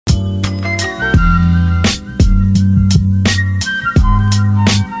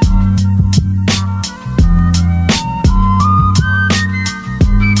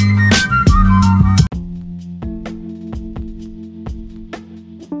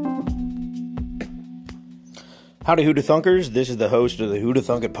Howdy Hoota Thunkers, this is the host of the Hoota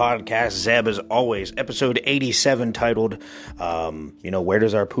Thunk It podcast, Zeb, as always, episode 87, titled, Where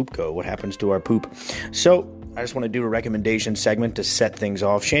Does Our Poop Go? What Happens to Our Poop? So, I just want to do a recommendation segment to set things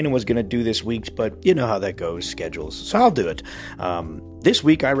off. Shannon was going to do this week's, but you know how that goes, schedules, so I'll do it. This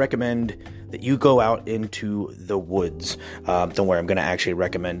week, I recommend that you go out into the woods. Don't worry, I'm going to actually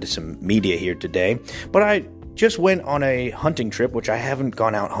recommend some media here today, but I just went on a hunting trip, which I haven't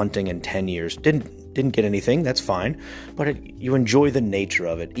gone out hunting in 10 years. Didn't get anything, that's fine, but you enjoy the nature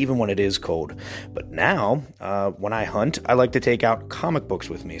of it, even when it is cold. But now, when I hunt, I like to take out comic books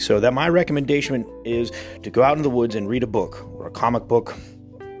with me, so that my recommendation is to go out in the woods and read a book, or a comic book.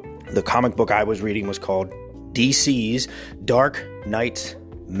 The comic book I was reading was called DC's Dark Knight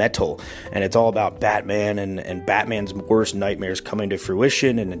Metal, and it's all about Batman and Batman's worst nightmares coming to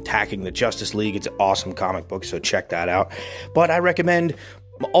fruition and attacking the Justice League. It's an awesome comic book, so check that out. But I recommend,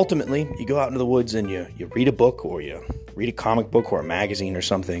 ultimately, you go out into the woods and you read a book, or you read a comic book or a magazine or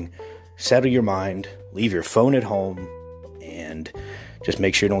something, settle your mind, leave your phone at home, and just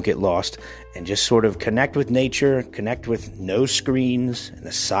make sure you don't get lost, and just sort of connect with nature, connect with no screens and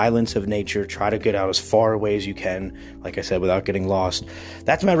the silence of nature. Try to get out as far away as you can, like I said, without getting lost.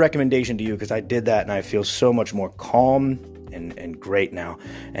 That's my recommendation to you, because I did that and I feel so much more calm and great now.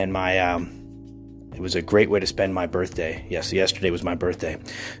 And it was a great way to spend my birthday. Yes, yesterday was my birthday,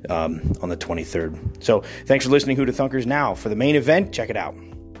 on the 23rd. So thanks for listening, Hoota Thunkers. Now, for the main event, check it out.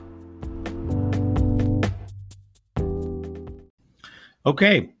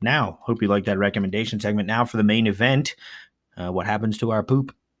 Okay, now, hope you like that recommendation segment. Now for the main event, what happens to our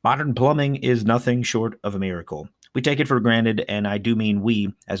poop? Modern plumbing is nothing short of a miracle. We take it for granted, and I do mean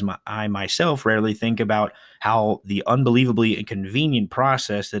we, as I myself rarely think about how the unbelievably inconvenient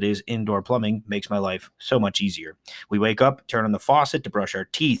process that is indoor plumbing makes my life so much easier. We wake up, turn on the faucet to brush our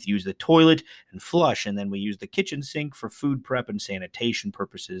teeth, use the toilet and flush, and then we use the kitchen sink for food prep and sanitation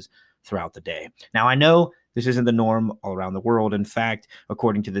purposes throughout the day. Now, I know this isn't the norm all around the world. In fact,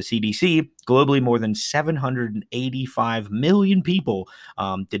 according to the CDC, globally more than 785 million people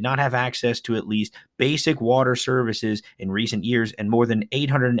did not have access to at least basic water services in recent years, and more than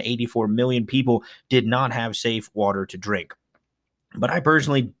 884 million people did not have safe water to drink. But I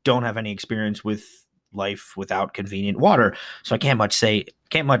personally don't have any experience with life without convenient water, so I can't say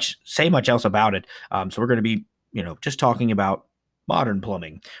much else about it. So we're going to be, just talking about modern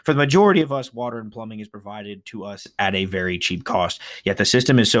plumbing. For the majority of us, water and plumbing is provided to us at a very cheap cost, yet the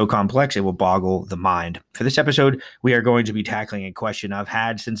system is so complex it will boggle the mind. For this episode, we are going to be tackling a question I've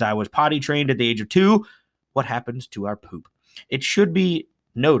had since I was potty trained at the age of 2. What happens to our poop? It should be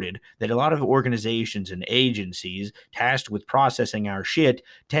noted that a lot of organizations and agencies tasked with processing our shit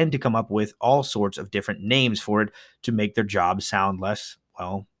tend to come up with all sorts of different names for it to make their jobs sound less,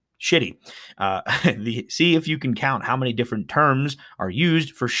 shitty. See if you can count how many different terms are used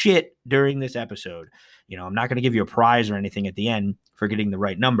for shit during this episode. I'm not going to give you a prize or anything at the end for getting the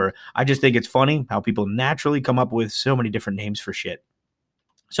right number. I just think it's funny how people naturally come up with so many different names for shit.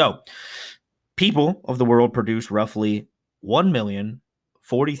 So, people of the world produce roughly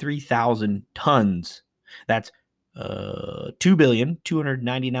 1,043,000 tons. That's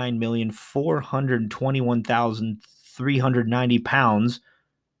 2,299,421,390 pounds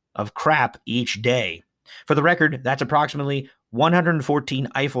of crap each day. For the record, that's approximately 114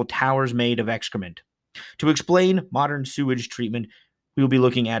 Eiffel Towers made of excrement. To explain modern sewage treatment, we will be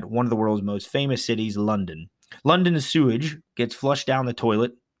looking at one of the world's most famous cities, London. London's sewage gets flushed down the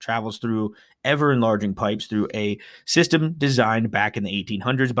toilet, travels through ever-enlarging pipes through a system designed back in the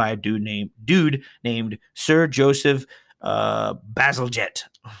 1800s by a dude named Sir Joseph Bazalgette.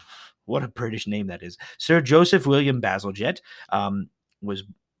 What a British name that is. Sir Joseph William Bazalgette was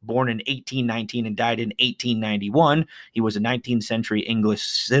born in 1819 and died in 1891. He was a 19th century English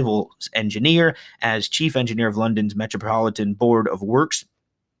civil engineer. As chief engineer of London's Metropolitan Board of Works,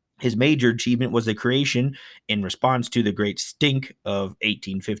 his major achievement was the creation, in response to the Great Stink of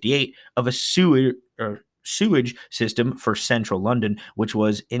 1858, of a sewage system for central London, which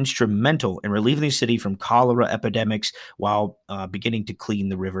was instrumental in relieving the city from cholera epidemics while beginning to clean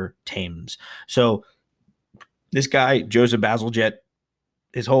the River Thames. So this guy, Joseph Bazalgette,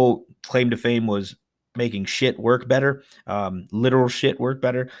 his whole claim to fame was making shit work better, literal shit work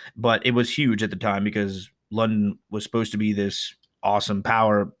better. But it was huge at the time because London was supposed to be this awesome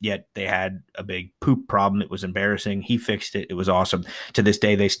power, yet they had a big poop problem. It was embarrassing. He fixed it. It was awesome. To this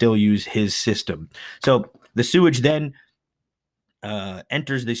day, they still use his system. So the sewage then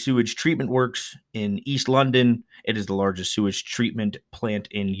enters the sewage treatment works in East London. It is the largest sewage treatment plant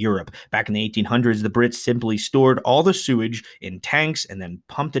in Europe. Back in the 1800s, the Brits simply stored all the sewage in tanks and then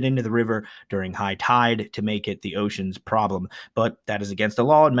pumped it into the river during high tide to make it the ocean's problem. But that is against the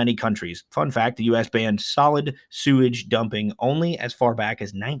law in many countries. Fun fact, the US banned solid sewage dumping only as far back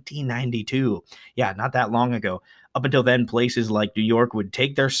as 1992. Yeah, not that long ago. Up until then, places like New York would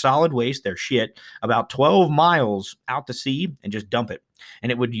take their solid waste, their shit, about 12 miles out to sea and just dump it.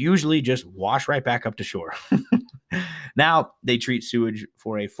 And it would usually just wash right back up to shore. Now they treat sewage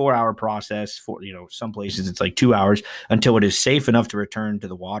for a 4-hour process. For some places it's like 2 hours until it is safe enough to return to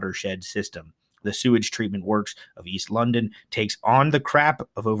the watershed system. The sewage treatment works of East London takes on the crap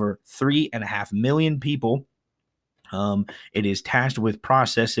of over 3.5 million people. It is tasked with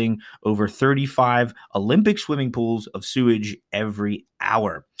processing over 35 Olympic swimming pools of sewage every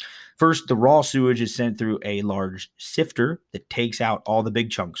hour. First, the raw sewage is sent through a large sifter that takes out all the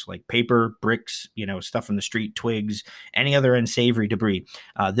big chunks like paper, bricks, stuff from the street, twigs, any other unsavory debris.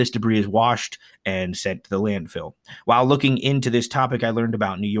 This debris is washed and sent to the landfill. While looking into this topic, I learned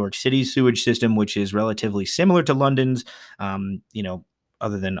about New York City's sewage system, which is relatively similar to London's.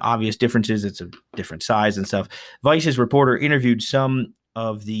 Other than obvious differences, it's a different size and stuff. Vice's reporter interviewed some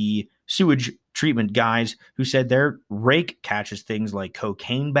of the sewage treatment guys who said their rake catches things like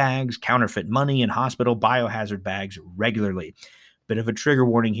cocaine bags, counterfeit money, and hospital biohazard bags regularly. Bit of a trigger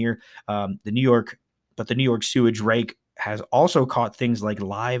warning here. The New York sewage rake has also caught things like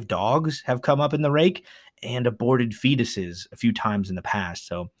live dogs have come up in the rake and aborted fetuses a few times in the past.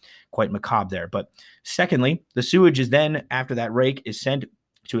 So quite macabre there. But secondly, the sewage is then, after that rake, is sent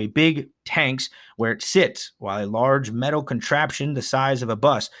to a big tanks where it sits while a large metal contraption the size of a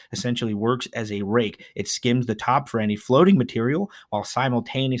bus essentially works as a rake. It skims the top for any floating material while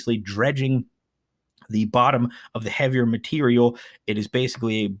simultaneously dredging the bottom of the heavier material. It is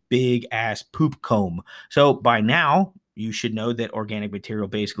basically a big ass poop comb. So by now, you should know that organic material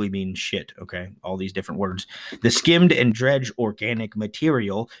basically means shit, okay? All these different words. The skimmed and dredged organic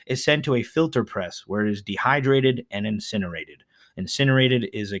material is sent to a filter press where it is dehydrated and incinerated. Incinerated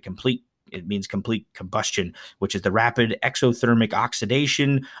is it means complete combustion, which is the rapid exothermic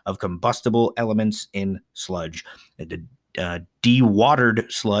oxidation of combustible elements in sludge. The dewatered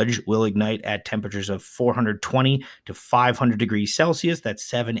sludge will ignite at temperatures of 420 to 500 degrees Celsius. That's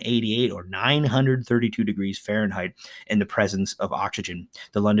 788 or 932 degrees Fahrenheit in the presence of oxygen.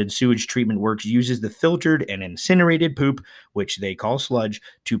 The London Sewage Treatment Works uses the filtered and incinerated poop, which they call sludge,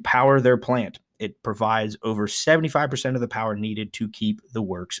 to power their plant. It provides over 75% of the power needed to keep the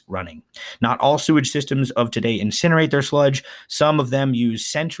works running. Not all sewage systems of today incinerate their sludge. Some of them use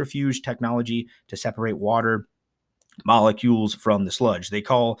centrifuge technology to separate water molecules from the sludge. They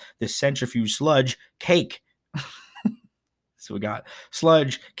call this centrifuge sludge cake. So we got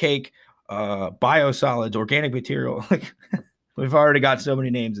sludge, cake, biosolids, organic material. We've already got so many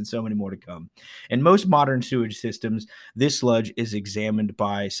names and so many more to come. In most modern sewage systems, this sludge is examined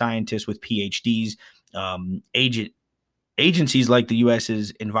by scientists with PhDs. Agencies like the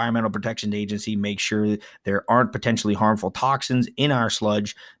U.S.'s Environmental Protection Agency make sure there aren't potentially harmful toxins in our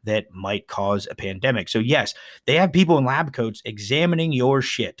sludge that might cause a pandemic. So yes, they have people in lab coats examining your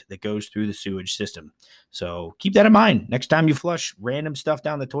shit that goes through the sewage system. So keep that in mind. Next time you flush random stuff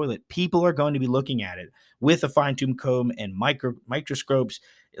down the toilet, people are going to be looking at it with a fine-tooth comb and microscopes.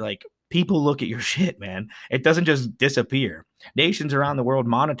 Like, people look at your shit, man. It doesn't just disappear. Nations around the world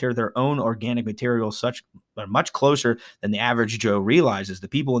monitor their own organic materials much closer than the average Joe realizes. The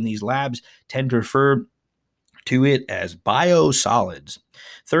people in these labs tend to refer to it as biosolids.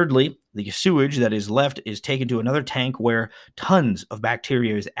 Thirdly, the sewage that is left is taken to another tank where tons of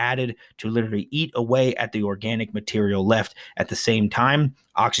bacteria is added to literally eat away at the organic material left. At the same time,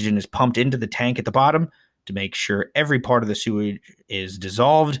 oxygen is pumped into the tank at the bottom to make sure every part of the sewage is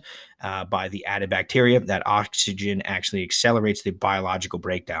dissolved by the added bacteria. That oxygen actually accelerates the biological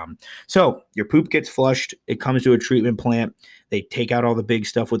breakdown. So your poop gets flushed. It comes to a treatment plant. They take out all the big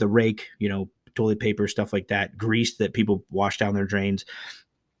stuff with a rake, toilet paper, stuff like that, grease that people wash down their drains.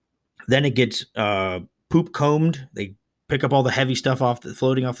 Then it gets poop combed. They pick up all the heavy stuff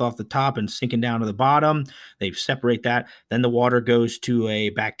floating off the top and sinking down to the bottom. They separate that. Then the water goes to a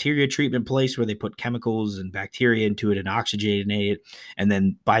bacteria treatment place where they put chemicals and bacteria into it and oxygenate it. And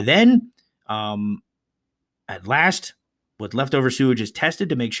then by then, at last, what leftover sewage is tested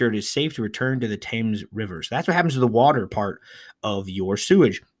to make sure it is safe to return to the Thames River. So that's what happens to the water part of your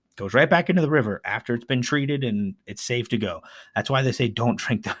sewage. Goes right back into the river after it's been treated and it's safe to go. That's why they say don't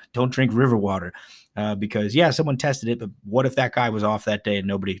drink river water, because someone tested it, but what if that guy was off that day and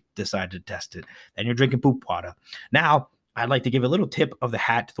nobody decided to test it? Then you're drinking poop water. Now, I'd like to give a little tip of the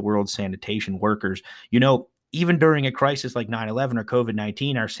hat to the world's sanitation workers. Even during a crisis like 9/11 or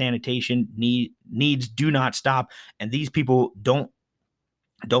COVID-19, our sanitation needs do not stop. And these people don't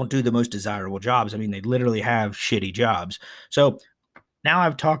do the most desirable jobs. I mean, they literally have shitty jobs. So now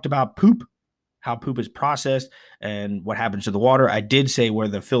I've talked about poop, how poop is processed, and what happens to the water. I did say where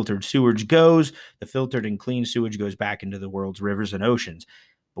the filtered sewage goes. The filtered and clean sewage goes back into the world's rivers and oceans.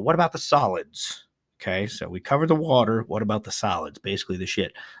 But what about the solids? Okay, so we covered the water. What about the solids? Basically, the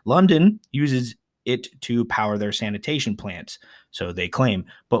shit. London uses it to power their sanitation plants, so they claim.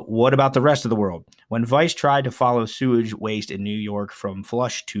 But what about the rest of the world? When Vice tried to follow sewage waste in New York from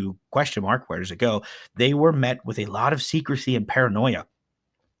flush to question mark, where does it go? They were met with a lot of secrecy and paranoia.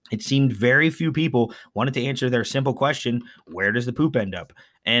 It seemed very few people wanted to answer their simple question, where does the poop end up?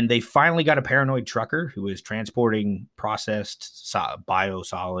 And they finally got a paranoid trucker who is transporting processed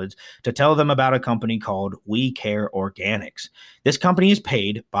biosolids to tell them about a company called We Care Organics. This company is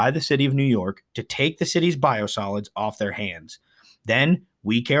paid by the city of New York to take the city's biosolids off their hands. Then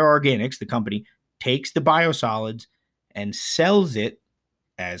We Care Organics, the company, takes the biosolids and sells it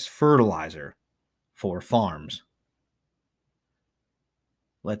as fertilizer for farms.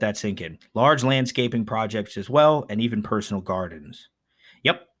 Let that sink in. Large landscaping projects as well, and even personal gardens.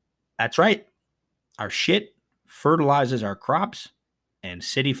 Yep, that's right. Our shit fertilizes our crops and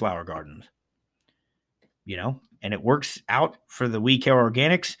city flower gardens. And it works out for the We Care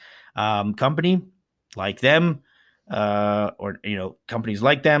Organics company like them, or companies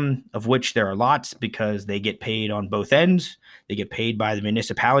like them, of which there are lots, because they get paid on both ends. They get paid by the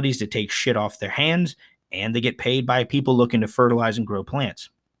municipalities to take shit off their hands, and they get paid by people looking to fertilize and grow plants.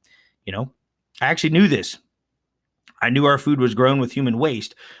 I actually knew this. I knew our food was grown with human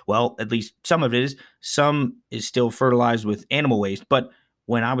waste. Well, at least some of it is. Some is still fertilized with animal waste. But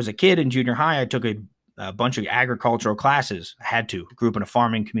when I was a kid in junior high, I took a bunch of agricultural classes. I had to. Grew up in a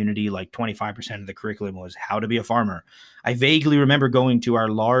farming community. Like 25% of the curriculum was how to be a farmer. I vaguely remember going to a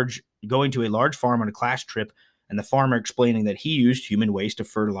large farm on a class trip, and the farmer explaining that he used human waste to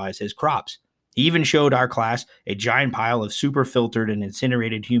fertilize his crops. He even showed our class a giant pile of super filtered and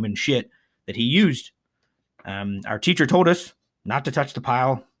incinerated human shit that he used. Our teacher told us not to touch the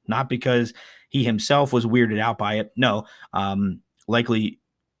pile, not because he himself was weirded out by it. No, likely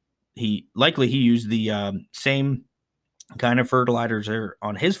he used the same kind of fertilizer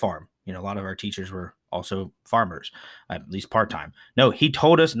on his farm. A lot of our teachers were also farmers, at least part-time. No, he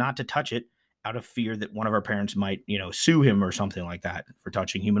told us not to touch it out of fear that one of our parents might, sue him or something like that for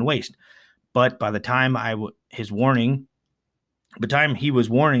touching human waste. But by the time he was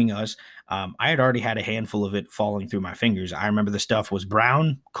warning us, I had already had a handful of it falling through my fingers. I remember the stuff was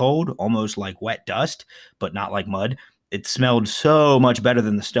brown, cold, almost like wet dust, but not like mud. It smelled so much better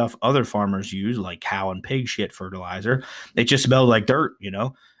than the stuff other farmers use, like cow and pig shit fertilizer. It just smelled like dirt.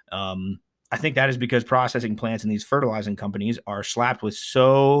 I think that is because processing plants in these fertilizing companies are slapped with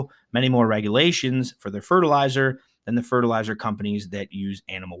so many more regulations for their fertilizer than the fertilizer companies that use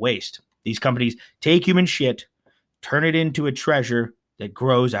animal waste. These companies take human shit, turn it into a treasure that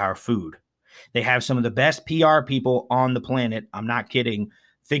grows our food. They have some of the best PR people on the planet. I'm not kidding.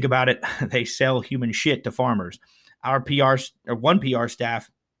 Think about it. They sell human shit to farmers. One PR staff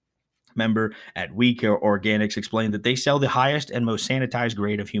member at We Care Organics explained that they sell the highest and most sanitized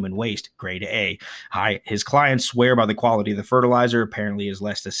grade of human waste, grade A. His clients swear by the quality of the fertilizer. Apparently is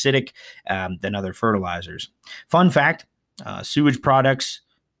less acidic than other fertilizers. Fun fact about sewage products.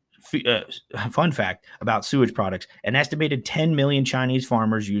 An estimated 10 million Chinese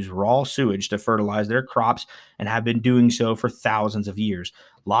farmers use raw sewage to fertilize their crops and have been doing so for thousands of years.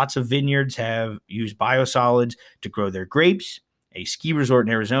 Lots of vineyards have used biosolids to grow their grapes. A ski resort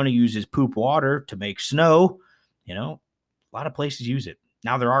in Arizona uses poop water to make snow. A lot of places use it.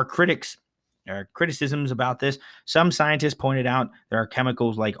 Now, there are criticisms about this. Some scientists pointed out there are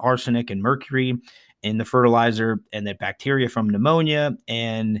chemicals like arsenic and mercury in the fertilizer, and that bacteria from pneumonia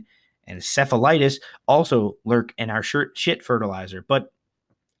and encephalitis also lurk in our shit fertilizer. But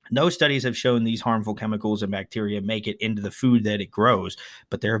no studies have shown these harmful chemicals and bacteria make it into the food that it grows,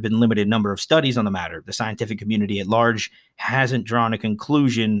 but there have been limited number of studies on the matter. The scientific community at large hasn't drawn a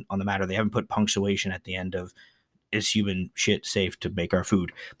conclusion on the matter. They haven't put punctuation at the end of, is human shit safe to make our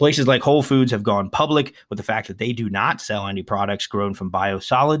food? Places like Whole Foods have gone public with the fact that they do not sell any products grown from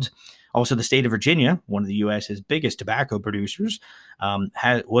biosolids. Also, the state of Virginia, one of the U.S.'s biggest tobacco producers,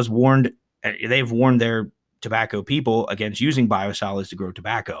 was warned. They've warned their tobacco people against using biosolids to grow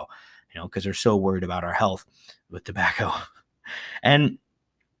tobacco, because they're so worried about our health with tobacco. And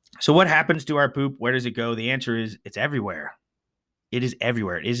so what happens to our poop? Where does it go? The answer is it's everywhere. It is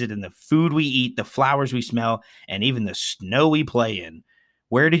everywhere. It is in the food we eat, the flowers we smell, and even the snow we play in.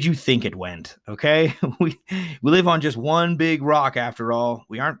 Where did you think it went? Okay. We live on just one big rock after all.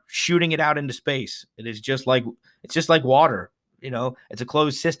 We aren't shooting it out into space. It's just like water. It's a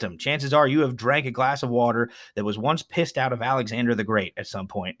closed system. Chances are you have drank a glass of water that was once pissed out of Alexander the Great at some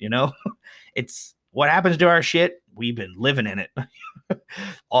point. It's what happens to our shit. We've been living in it.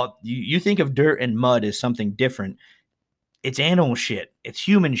 You think of dirt and mud as something different. It's animal shit. It's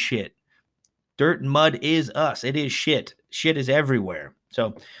human shit. Dirt and mud is us. It is shit. Shit is everywhere.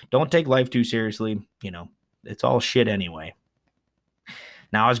 So don't take life too seriously. It's all shit anyway.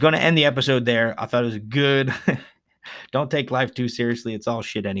 Now, I was going to end the episode there. I thought it was good. Don't take life too seriously. It's all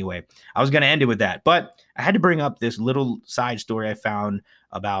shit anyway. I was going to end it with that, but I had to bring up this little side story I found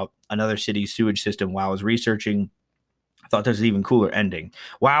about another city's sewage system while I was researching. I thought there was an even cooler ending.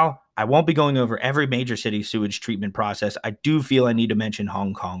 While I won't be going over every major city sewage treatment process, I do feel I need to mention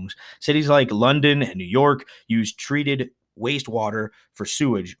Hong Kong's. Cities like London and New York use treated wastewater for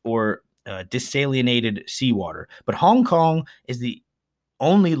sewage or desalinated seawater. But Hong Kong is the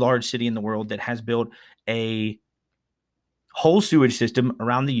only large city in the world that has built a whole sewage system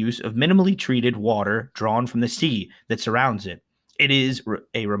around the use of minimally treated water drawn from the sea that surrounds it. It is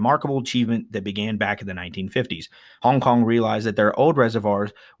a remarkable achievement that began back in the 1950s. Hong Kong realized that their old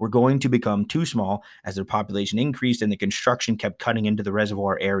reservoirs were going to become too small as their population increased and the construction kept cutting into the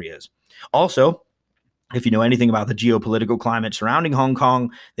reservoir areas. Also, if you know anything about the geopolitical climate surrounding Hong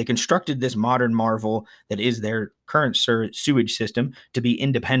Kong, they constructed this modern marvel that is their current sewage system to be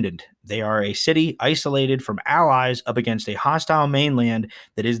independent. They are a city isolated from allies up against a hostile mainland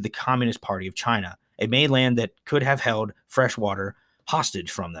that is the Communist Party of China, a mainland that could have held fresh water hostage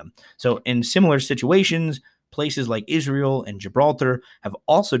from them. So in similar situations, places like Israel and Gibraltar have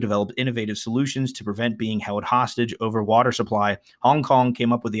also developed innovative solutions to prevent being held hostage over water supply. Hong Kong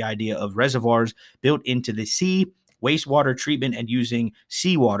came up with the idea of reservoirs built into the sea, wastewater treatment, and using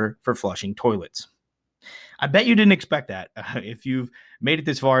seawater for flushing toilets. I bet you didn't expect that. If you've made it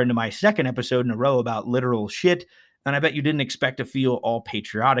this far into my second episode in a row about literal shit, then I bet you didn't expect to feel all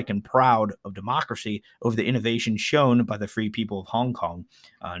patriotic and proud of democracy over the innovation shown by the free people of Hong Kong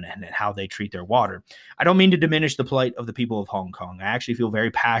and how they treat their water. I don't mean to diminish the plight of the people of Hong Kong. I actually feel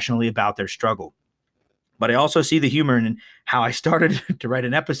very passionately about their struggle. But I also see the humor in how I started to write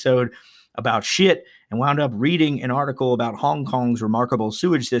an episode about shit and wound up reading an article about Hong Kong's remarkable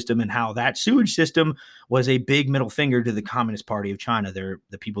sewage system and how that sewage system was a big middle finger to the Communist Party of China. They're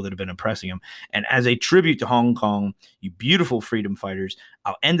the people that have been oppressing them. And as a tribute to Hong Kong, you beautiful freedom fighters,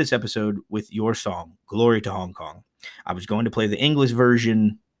 I'll end this episode with your song, Glory to Hong Kong. I was going to play the English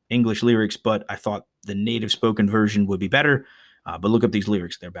version, English lyrics, but I thought the native spoken version would be better. But look up these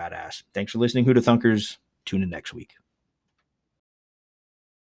lyrics. They're badass. Thanks for listening, Who Da Thunkers. Tune in next week.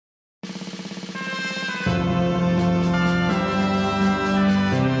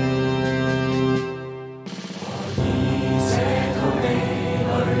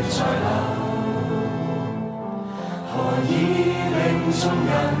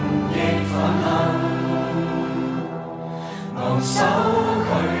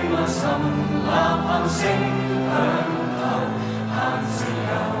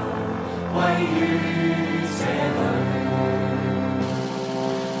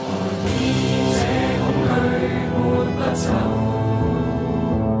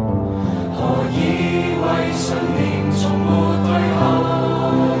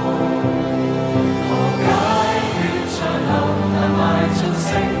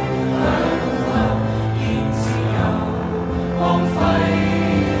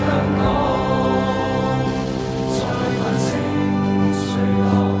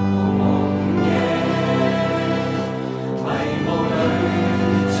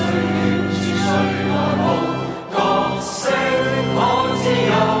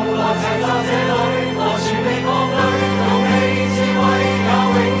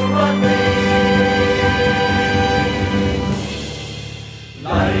黎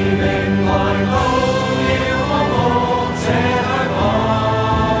明來到。